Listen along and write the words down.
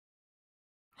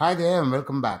Hi there and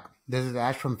welcome back. This is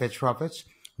Ash from Fetch Profits.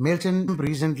 MailChimp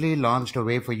recently launched a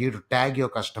way for you to tag your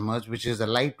customers, which is a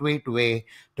lightweight way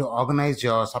to organize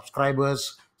your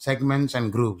subscribers, segments,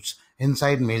 and groups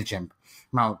inside MailChimp.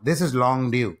 Now, this is long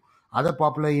due. Other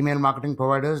popular email marketing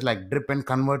providers like Drip and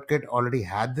ConvertKit already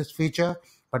had this feature,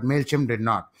 but MailChimp did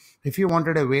not. If you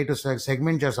wanted a way to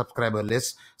segment your subscriber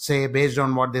list, say based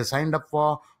on what they signed up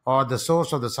for or the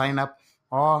source of the sign up,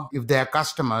 or if they are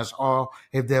customers, or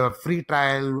if they are free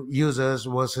trial users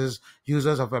versus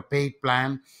users of a paid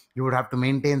plan, you would have to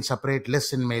maintain separate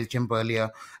lists in MailChimp earlier.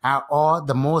 Or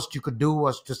the most you could do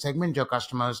was to segment your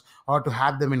customers or to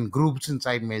have them in groups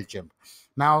inside MailChimp.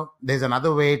 Now, there's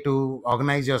another way to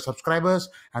organize your subscribers,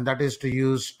 and that is to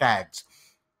use tags.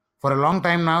 For a long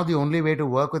time now, the only way to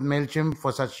work with MailChimp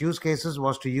for such use cases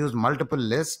was to use multiple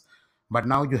lists, but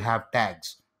now you have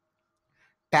tags.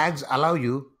 Tags allow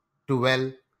you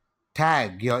to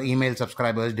tag your email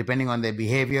subscribers depending on their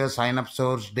behavior, sign up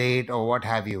source, date, or what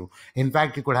have you. In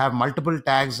fact, you could have multiple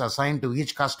tags assigned to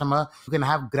each customer. You can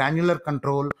have granular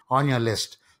control on your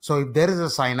list. So if there is a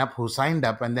sign up who signed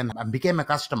up and then became a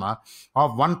customer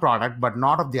of one product but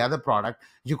not of the other product,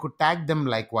 you could tag them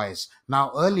likewise.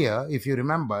 Now earlier, if you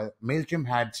remember, MailChimp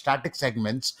had static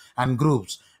segments and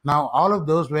groups. Now all of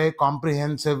those were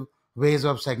comprehensive ways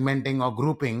of segmenting or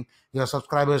grouping your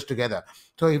subscribers together.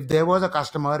 So if there was a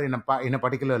customer in a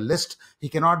particular list, he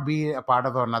cannot be a part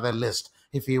of another list.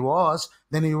 If he was,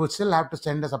 then you would still have to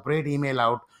send a separate email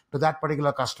out to that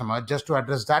particular customer just to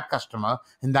address that customer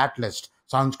in that list.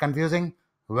 Sounds confusing?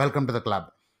 Welcome to the club.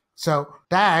 So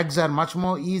tags are much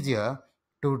more easier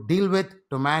to deal with,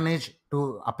 to manage,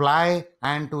 to apply,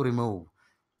 and to remove.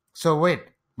 So wait,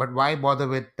 but why bother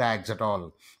with tags at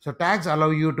all? So tags allow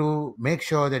you to make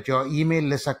sure that your email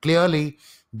lists are clearly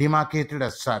demarcated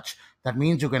as such. That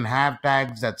means you can have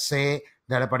tags that say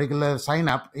that a particular sign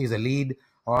up is a lead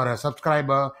or a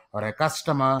subscriber or a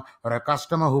customer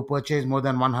who purchased more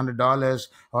than $100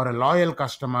 or a loyal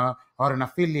customer or an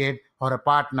affiliate or a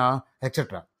partner,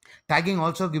 etc. Tagging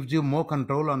also gives you more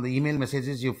control on the email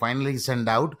messages you finally send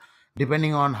out.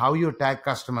 Depending on how you tag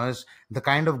customers, the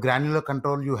kind of granular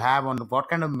control you have on what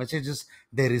kind of messages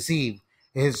they receive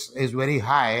is very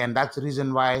high. And that's the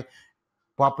reason why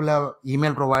popular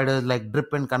email providers like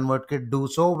Drip and ConvertKit do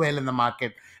so well in the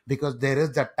market, because there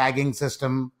is that tagging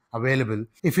system available.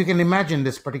 If you can imagine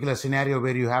this particular scenario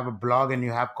where you have a blog and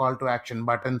you have call to action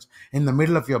buttons in the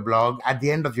middle of your blog, at the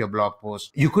end of your blog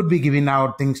post, you could be giving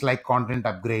out things like content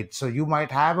upgrades. So you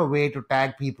might have a way to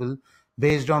tag people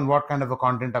based on what kind of a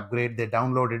content upgrade they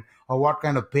downloaded, or what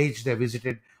kind of page they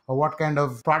visited, or what kind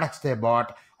of products they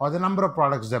bought, or the number of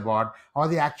products they bought, or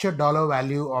the actual dollar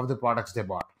value of the products they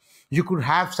bought. You could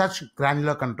have such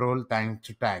granular control thanks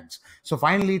to tags. So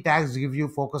finally, tags give you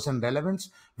focus and relevance,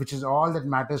 which is all that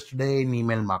matters today in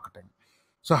email marketing.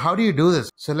 So how do you do this?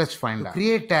 So let's find out. To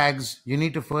create tags, you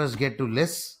need to first get to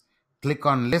lists. Click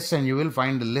on lists and you will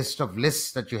find the list of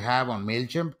lists that you have on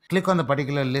MailChimp. Click on the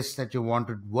particular list that you want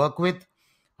to work with.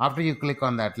 After you click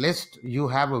on that list, you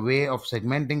have a way of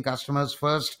segmenting customers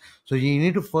first. So you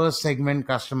need to first segment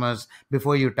customers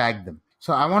before you tag them.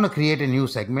 So I want to create a new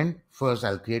segment. First,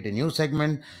 I'll create a new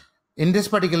segment. In this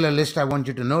particular list, I want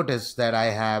you to notice that I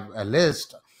have a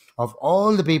list of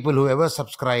all the people who ever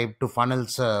subscribed to Funnel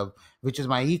Serve, which is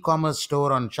my e-commerce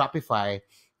store on Shopify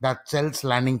that sells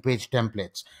landing page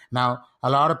templates. Now, a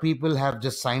lot of people have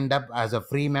just signed up as a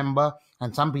free member,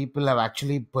 and some people have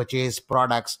actually purchased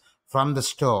products from the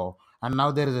store. And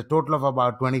now there is a total of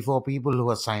about 24 people who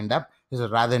are signed up. It's a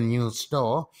rather new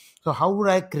store. So how would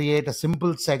I create a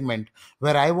simple segment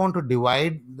where I want to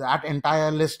divide that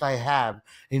entire list I have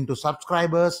into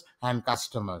subscribers and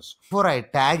customers? Before I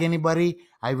tag anybody,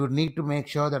 I would need to make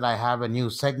sure that I have a new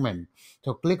segment.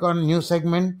 So click on new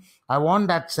segment. I want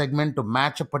that segment to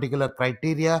match a particular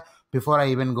criteria before I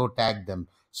even go tag them.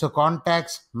 So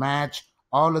contacts match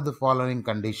all of the following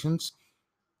conditions.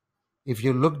 If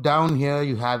you look down here,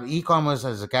 you have e-commerce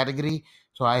as a category.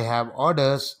 So I have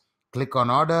orders. Click on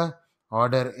order.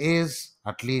 Order is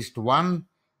at least one.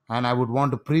 And I would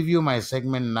want to preview my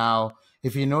segment now.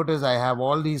 If you notice, I have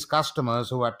all these customers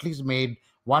who at least made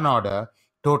one order,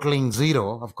 totaling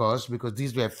 0, of course, because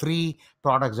these were free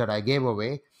products that I gave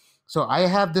away. So I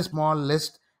have this small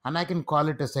list and I can call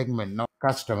it a segment. Now,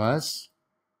 customers,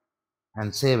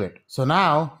 and save it. So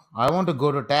now I want to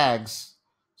go to tags.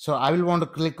 So I will want to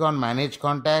click on manage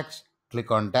contacts,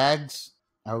 click on tags.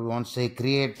 I would want to say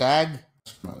create tag,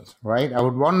 right? I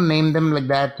would want to name them like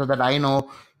that so that I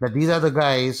know that these are the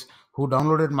guys who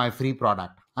downloaded my free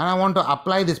product. And I want to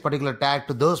apply this particular tag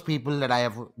to those people that I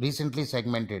have recently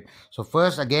segmented. So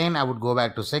first, again, I would go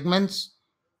back to segments.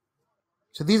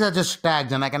 So these are just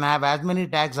tags, and I can have as many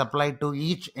tags applied to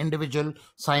each individual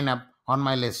sign up on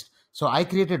my list. So I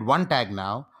created one tag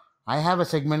now. I have a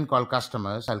segment called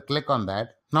customers. I'll click on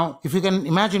that. Now, if you can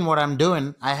imagine what I'm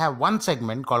doing, I have one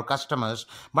segment called customers,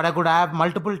 but I could have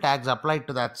multiple tags applied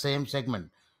to that same segment,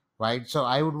 right? So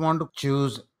I would want to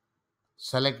choose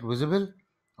select visible,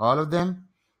 all of them,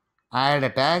 add a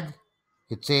tag.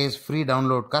 It says free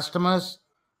download customers.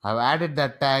 I've added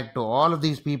that tag to all of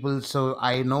these people so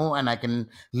I know and I can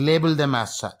label them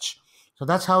as such. So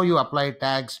that's how you apply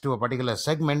tags to a particular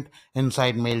segment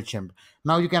inside MailChimp.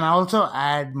 Now you can also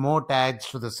add more tags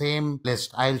to the same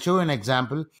list. I'll show an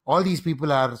example. All these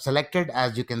people are selected.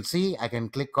 As you can see, I can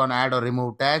click on add or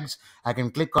remove tags. I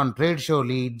can click on trade show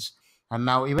leads. And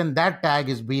now even that tag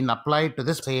is being applied to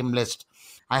this same list.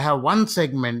 I have one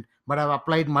segment, but I've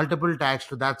applied multiple tags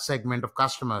to that segment of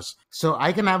customers. So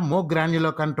I can have more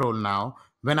granular control now.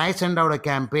 When I send out a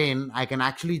campaign, I can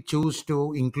actually choose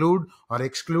to include or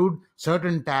exclude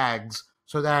certain tags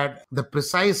so that the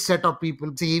precise set of people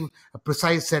receive a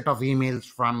precise set of emails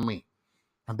from me.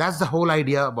 And that's the whole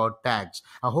idea about tags.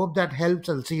 I hope that helps.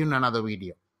 I'll see you in another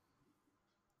video.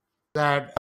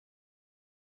 That